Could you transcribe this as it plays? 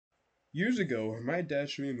Years ago, my dad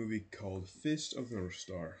showed me a movie called Fist of the North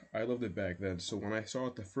Star. I loved it back then, so when I saw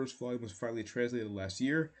that the first volume was finally translated last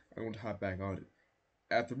year, I wanted to hop back on it.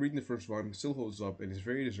 After reading the first volume, it still holds up and is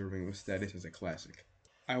very deserving of status as a classic.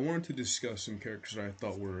 I wanted to discuss some characters that I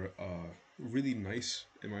thought were really nice,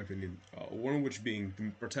 in my opinion. One of which being the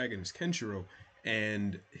protagonist Kenshiro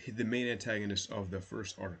and the main antagonist of the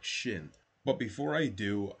first arc, Shin. But before I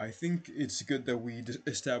do, I think it's good that we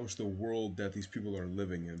establish the world that these people are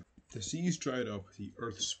living in. The seas dried up, the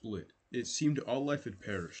earth split. It seemed all life had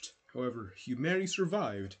perished. However, humanity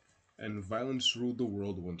survived, and violence ruled the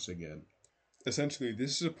world once again. Essentially,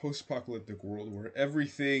 this is a post-apocalyptic world where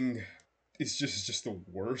everything is just the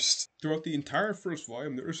worst. Throughout the entire first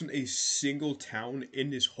volume, there isn't a single town in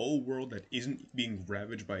this whole world that isn't being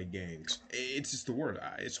ravaged by gangs. It's just the word.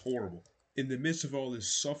 It's horrible. In the midst of all this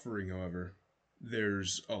suffering, however,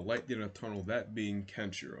 there's a light in a tunnel, that being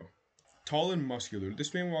Kenshiro. Tall and muscular,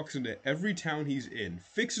 this man walks into every town he's in,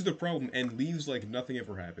 fixes the problem, and leaves like nothing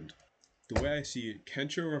ever happened. The way I see it,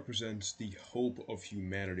 Kenshiro represents the hope of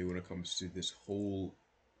humanity when it comes to this whole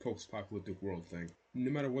post-apocalyptic world thing.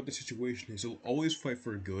 No matter what the situation is, he'll always fight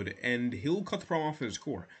for good, and he'll cut the problem off at its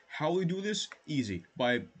core. How will he do this? Easy.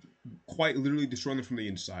 By quite literally destroying them from the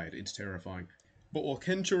inside. It's terrifying. But while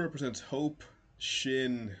Kenshiro represents hope,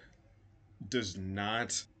 Shin does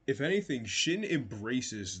not. If anything, Shin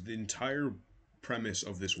embraces the entire premise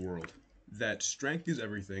of this world, that strength is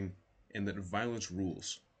everything and that violence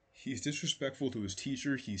rules. He's disrespectful to his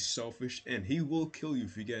teacher, he's selfish, and he will kill you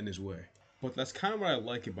if you get in his way. But that's kind of what I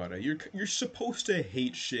like about it. You're supposed to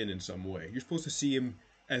hate Shin in some way. You're supposed to see him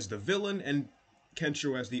as the villain and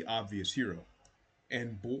Kenshiro as the obvious hero.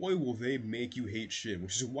 And boy, will they make you hate Shin,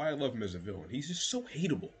 which is why I love him as a villain. He's just so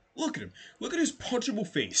hateable. Look at him. Look at his punchable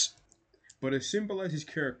face. But as simple as his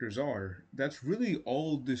characters are, that's really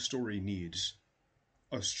all this story needs.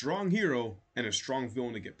 A strong hero and a strong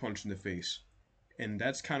villain to get punched in the face. And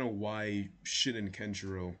that's kind of why Shin and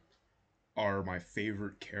Kenshiro are my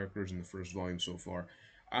favorite characters in the first volume so far.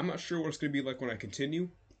 I'm not sure what it's going to be like when I continue,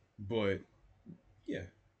 but yeah.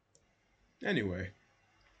 Anyway,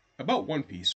 about One Piece.